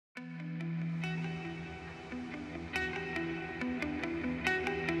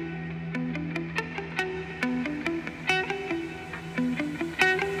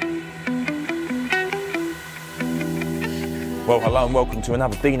Well, hello and welcome to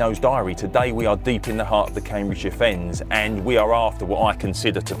another Deano's Diary. Today we are deep in the heart of the Cambridgeshire Fens and we are after what I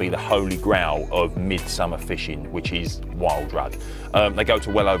consider to be the holy grail of midsummer fishing, which is wild rudd. They go to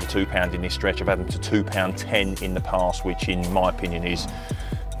well over £2 in this stretch. I've had them to £2.10 in the past, which in my opinion is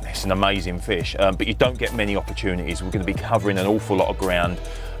it's an amazing fish, but you don't get many opportunities. We're going to be covering an awful lot of ground.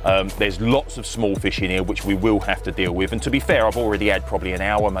 There's lots of small fish in here which we will have to deal with, and to be fair, I've already had probably an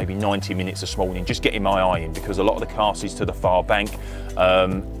hour, maybe 90 minutes this morning just getting my eye in, because a lot of the cast is to the far bank.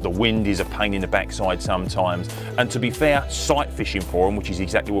 The wind is a pain in the backside sometimes, and to be fair, sight fishing for them, which is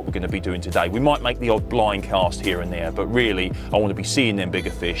exactly what we're going to be doing today. We might make the odd blind cast here and there, but really I want to be seeing them bigger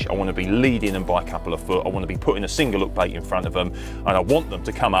fish. I want to be leading them by a couple of foot. I want to be putting a single hook bait in front of them, and I want them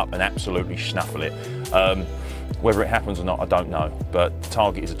to come up and absolutely snuffle it. Whether it happens or not, I don't know, but the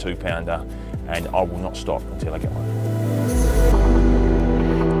target is a £2-pounder and I will not stop until I get one.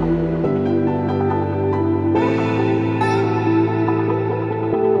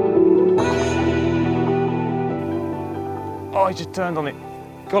 Oh, he just turned on it.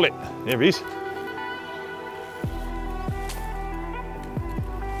 Got it. There he is.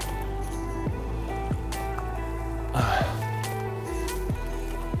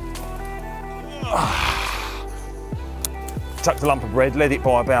 Tucked the lump of bread, led it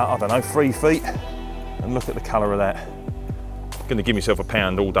by about, I don't know, 3 feet, and look at the colour of that. I'm going to give myself a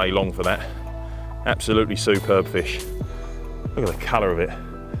pound all day long for that. Absolutely superb fish. Look at the colour of it.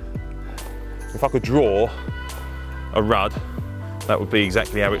 If I could draw a rudd, that would be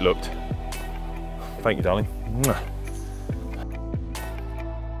exactly how it looked. Thank you, darling.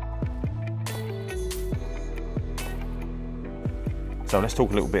 So let's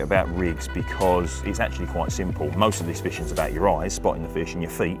talk a little bit about rigs, because it's actually quite simple. Most of this fishing is about your eyes, spotting the fish, and your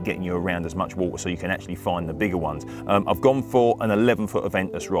feet, getting you around as much water so you can actually find the bigger ones. I've gone for an 11-foot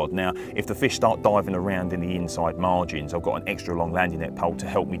Aventus rod. Now, if the fish start diving around in the inside margins, I've got an extra long landing net pole to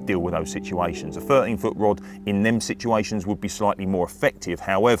help me deal with those situations. A 13-foot rod in them situations would be slightly more effective.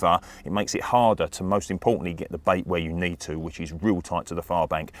 However, it makes it harder to, most importantly, get the bait where you need to, which is real tight to the far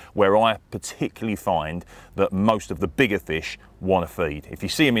bank, where I particularly find that most of the bigger fish want to feed. If you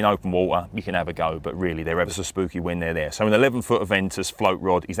see them in open water, you can have a go, but really they're ever so spooky when they're there. So an 11-foot Aventus float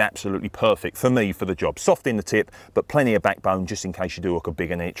rod is absolutely perfect for me for the job. Soft in the tip, but plenty of backbone just in case you do hook a big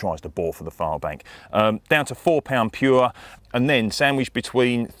and it tries to bore for the far bank. Down to £4 pure, and then sandwiched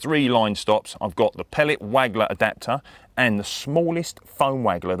between 3 line stops, I've got the pellet waggler adapter and the smallest foam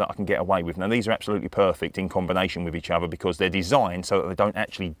waggler that I can get away with. Now these are absolutely perfect in combination with each other because they're designed so that they don't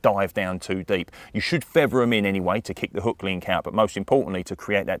actually dive down too deep. You should feather them in anyway to kick the hook link out, but most importantly to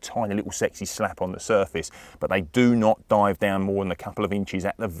create that tiny little sexy slap on the surface. But they do not dive down more than a couple of inches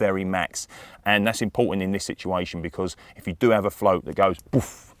at the very max. And that's important in this situation, because if you do have a float that goes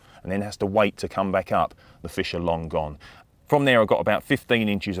poof and then has to wait to come back up, the fish are long gone. From there, I've got about 15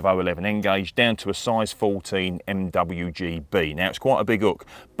 inches of 011 engage down to a size 14 MWGB. Now, it's quite a big hook,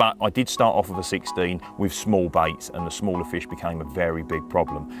 but I did start off with a 16 with small baits, and the smaller fish became a very big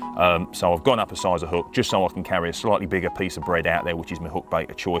problem. So I've gone up a size of hook just so I can carry a slightly bigger piece of bread out there, which is my hook bait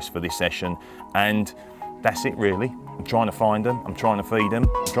of choice for this session. And that's it, really. I'm trying to find them, I'm trying to feed them,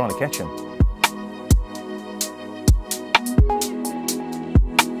 I'm trying to catch them.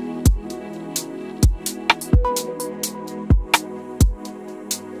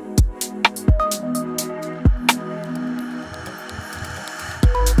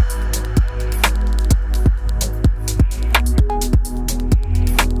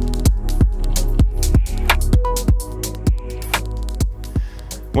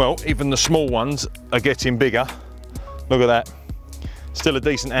 Well, even the small ones are getting bigger. Look at that. Still a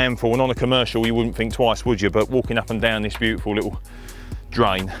decent handful, and on a commercial you wouldn't think twice, would you? But walking up and down this beautiful little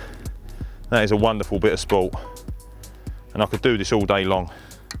drain, that is a wonderful bit of sport. And I could do this all day long.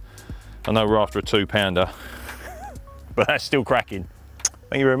 I know we're after a £2-pounder, but that's still cracking.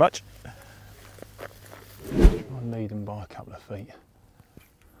 Thank you very much. I'll lead them by a couple of feet.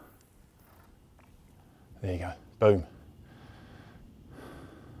 There you go, boom.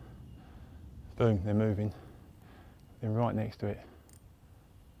 Boom, they're moving. They're right next to it.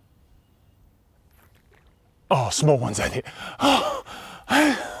 Oh, small ones at it. Oh.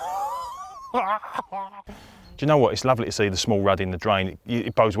 Do you know what? It's lovely to see the small rudd in the drain.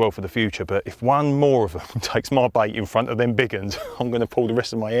 It bodes well for the future, but if one more of them takes my bait in front of them big uns, I'm going to pull the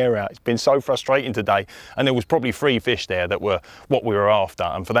rest of my hair out. It's been so frustrating today, and there was probably 3 fish there that were what we were after,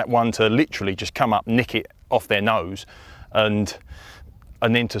 and for that one to literally just come up, nick it off their nose,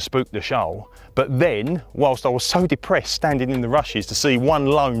 and then to spook the shoal. But then, whilst I was so depressed standing in the rushes to see one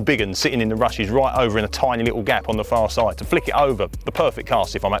lone big un sitting in the rushes right over in a tiny little gap on the far side, to flick it over, the perfect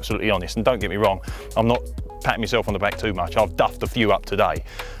cast if I'm absolutely honest. And don't get me wrong, I'm not patting myself on the back too much. I've duffed a few up today.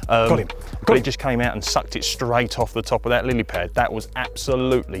 Got him. But it just came out and sucked it straight off the top of that lily pad. That was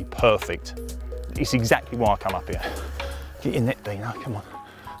absolutely perfect. It's exactly why I come up here. Get your net, Deano, come on.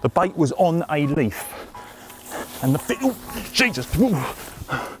 The bait was on a leaf. And the fish, oh, Jesus.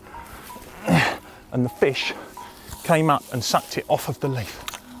 And the fish came up and sucked it off of the leaf.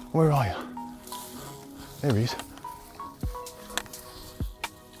 Where are you? There he is.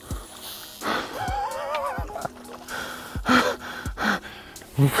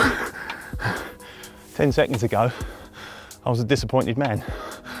 Ten seconds ago, I was a disappointed man.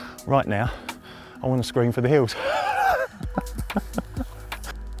 Right now, I want to scream for the hills.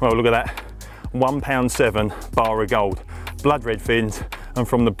 Well, look at that. £1.7 bar of gold, blood red fins, and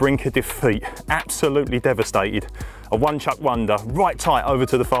from the brink of defeat, absolutely devastated. A one chuck wonder, right tight over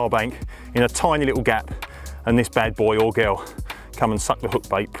to the far bank in a tiny little gap, and this bad boy or girl come and suck the hook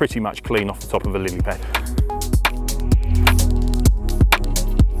bait pretty much clean off the top of a lily pad.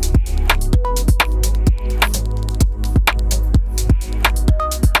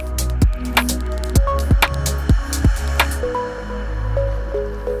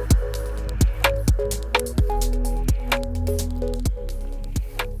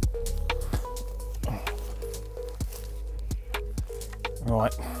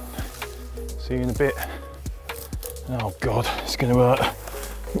 Right, see you in a bit. Oh God, it's gonna hurt.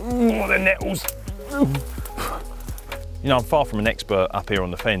 Oh, the nettles. You know, I'm far from an expert up here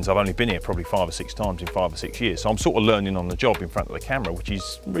on the Fens. I've only been here probably 5 or 6 times in 5 or 6 years. So I'm sort of learning on the job in front of the camera, which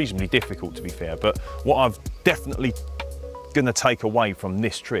is reasonably difficult to be fair. But what I've definitely gonna take away from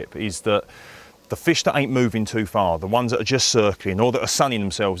this trip is that the fish that ain't moving too far, the ones that are just circling or that are sunning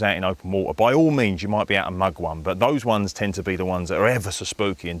themselves out in open water, by all means you might be able to mug one, but those ones tend to be the ones that are ever so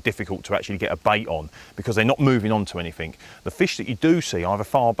spooky and difficult to actually get a bait on because they're not moving on to anything. The fish that you do see, either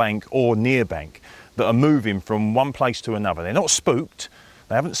far bank or near bank, that are moving from one place to another, they're not spooked,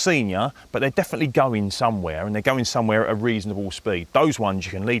 they haven't seen you, but they're definitely going somewhere, and they're going somewhere at a reasonable speed. Those ones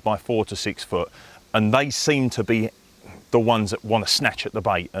you can lead by 4 to 6 foot, and they seem to be the ones that want to snatch at the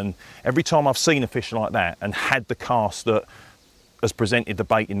bait. And every time I've seen a fish like that and had the cast that has presented the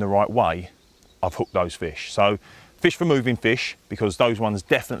bait in the right way, I've hooked those fish. So fish for moving fish, because those ones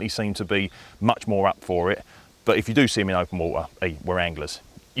definitely seem to be much more up for it. But if you do see them in open water, hey, we're anglers,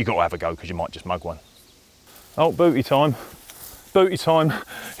 you've got to have a go because you might just mug one. Oh, booty time. Booty time.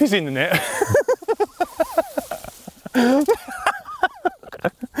 He's in the net.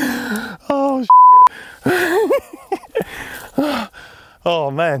 Oh,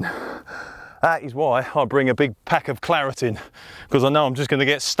 oh man, that is why I bring a big pack of Claritin, because I know I'm just going to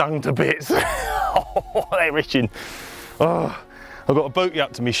get stung to bits. Oh, they're itching. Oh, I've got a booty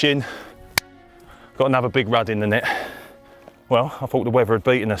up to my shin. Got another big rud in the net. Well, I thought the weather had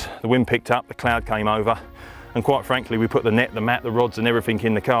beaten us. The wind picked up, the cloud came over, and quite frankly we put the net, the mat, the rods and everything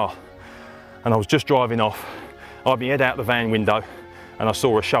in the car. And I was just driving off. I had my head out the van window and I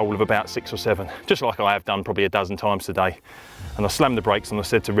saw a shoal of about 6 or 7, just like I have done probably a dozen times today. And I slammed the brakes and I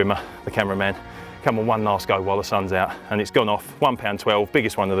said to Rimmer, the cameraman, come on, one last go while the sun's out. And it's gone off, £1.12,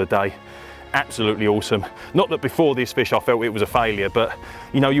 biggest one of the day. Absolutely awesome. Not that before this fish I felt it was a failure, but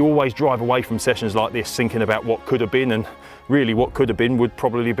you know, you always drive away from sessions like this thinking about what could have been, and really what could have been would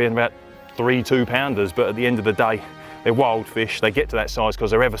probably have been about 3 2-pounders, but at the end of the day, they're wild fish. They get to that size because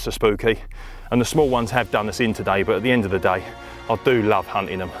they're ever so spooky. And the small ones have done us in today, but at the end of the day, I do love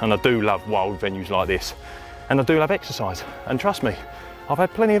hunting them, and I do love wild venues like this. And I do love exercise. And trust me, I've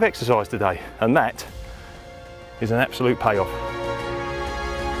had plenty of exercise today, and that is an absolute payoff.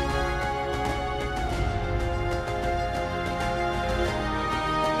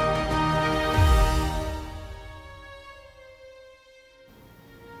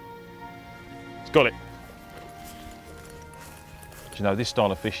 It's got it. You know, this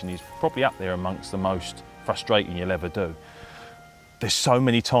style of fishing is probably up there amongst the most frustrating you'll ever do. There's so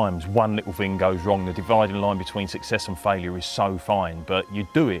many times one little thing goes wrong. The dividing line between success and failure is so fine, but you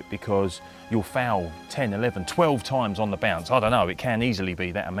do it because you'll foul 10, 11, 12 times on the bounce. I don't know, it can easily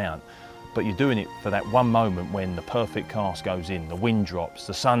be that amount, but you're doing it for that one moment when the perfect cast goes in, the wind drops,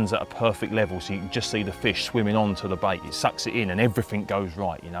 the sun's at a perfect level so you can just see the fish swimming onto the bait. It sucks it in and everything goes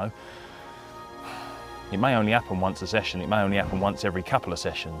right, you know. It may only happen once a session, it may only happen once every couple of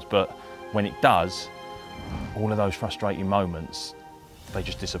sessions, but when it does, all of those frustrating moments, they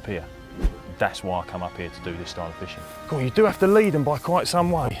just disappear. That's why I come up here to do this style of fishing. God, you do have to lead them by quite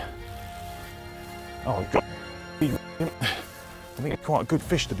some way. Oh, God. I think it's quite a good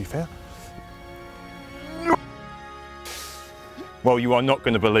fish, to be fair. Well, you are not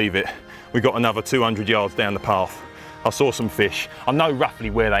going to believe it. We got another 200 yards down the path, I saw some fish. I know roughly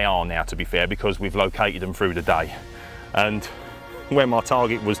where they are now, to be fair, because we've located them through the day. And where my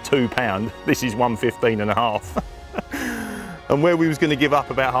target was £2, this is 115.5. And where we was going to give up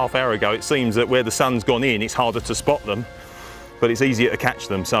about half hour ago, it seems that where the sun's gone in, it's harder to spot them, but it's easier to catch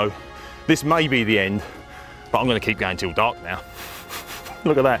them. So this may be the end, but I'm going to keep going till dark now.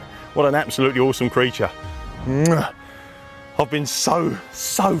 Look at that. What an absolutely awesome creature. I've been so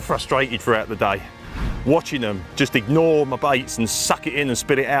frustrated throughout the day, watching them just ignore my baits and suck it in and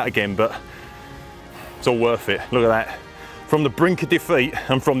spit it out again, but it's all worth it. Look at that. From the brink of defeat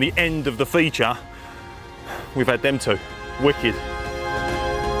and from the end of the feature, we've had them two. Wicked.